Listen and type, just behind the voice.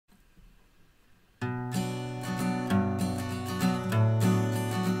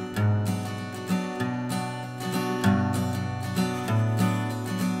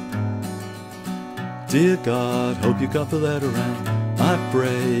Dear God, hope you got the letter round. I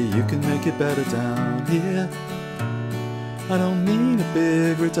pray you can make it better down here. I don't mean a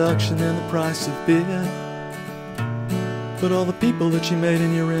big reduction in the price of beer, but all the people that you made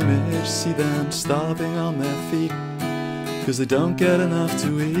in your image, see them starving on their feet, 'cause they don't get enough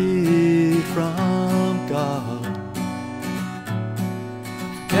to eat from God.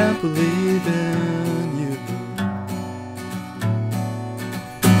 Can't believe in you.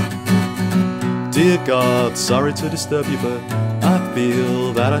 Dear God, sorry to disturb you, but I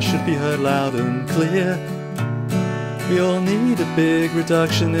feel that I should be heard loud and clear. We all need a big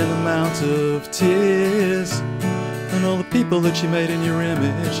reduction in the amount of tears, and all the people that you made in your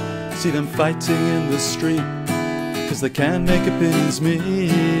image, see them fighting in the street, 'cause they can't make opinions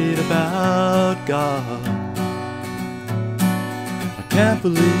meet about God. I can't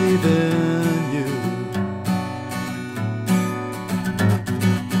believe in you.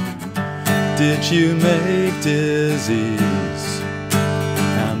 Did you make disease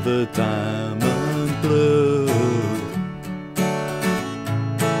and the diamond blue?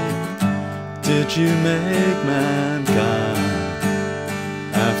 Did you make mankind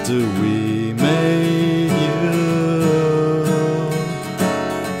after we made you?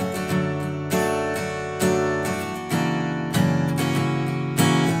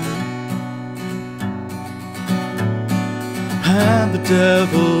 And the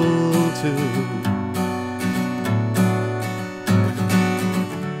devil too.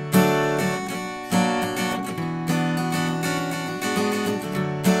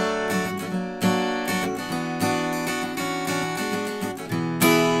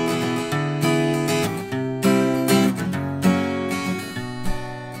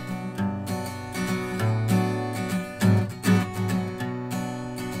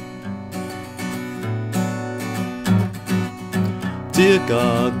 Dear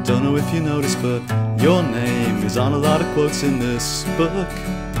God, don't know if you noticed, but your name is on a lot of quotes in this book.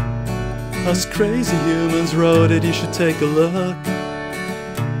 Us crazy humans wrote it, you should take a look.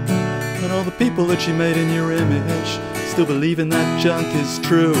 And all the people that you made in your image, still believing that junk is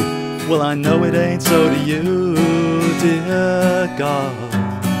true. Well, I know it ain't, so do you, dear God.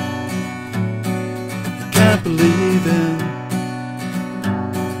 I can't believe in,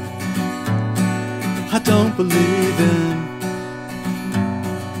 I don't believe in,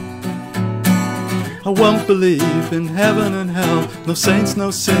 I won't believe in heaven and hell, no saints,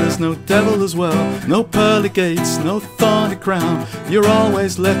 no sinners, no devil as well, no pearly gates, no thorny crown. You're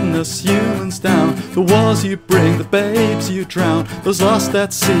always letting us humans down. The wars you bring, the babes you drown, those lost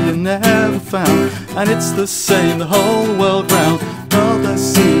at sea and never found. And it's the same the whole world round. All the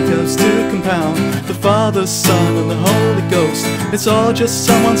sea goes to compound the Father, Son and the Holy Ghost. It's all just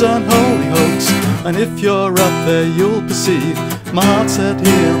someone's unholy hoax. And if you're up there you'll perceive my heart's set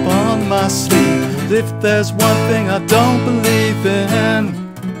here upon my sleeve. If there's one thing I don't believe in,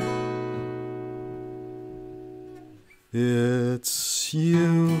 it's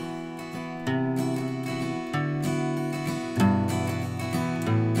you.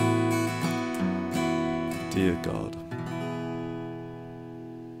 Dear God.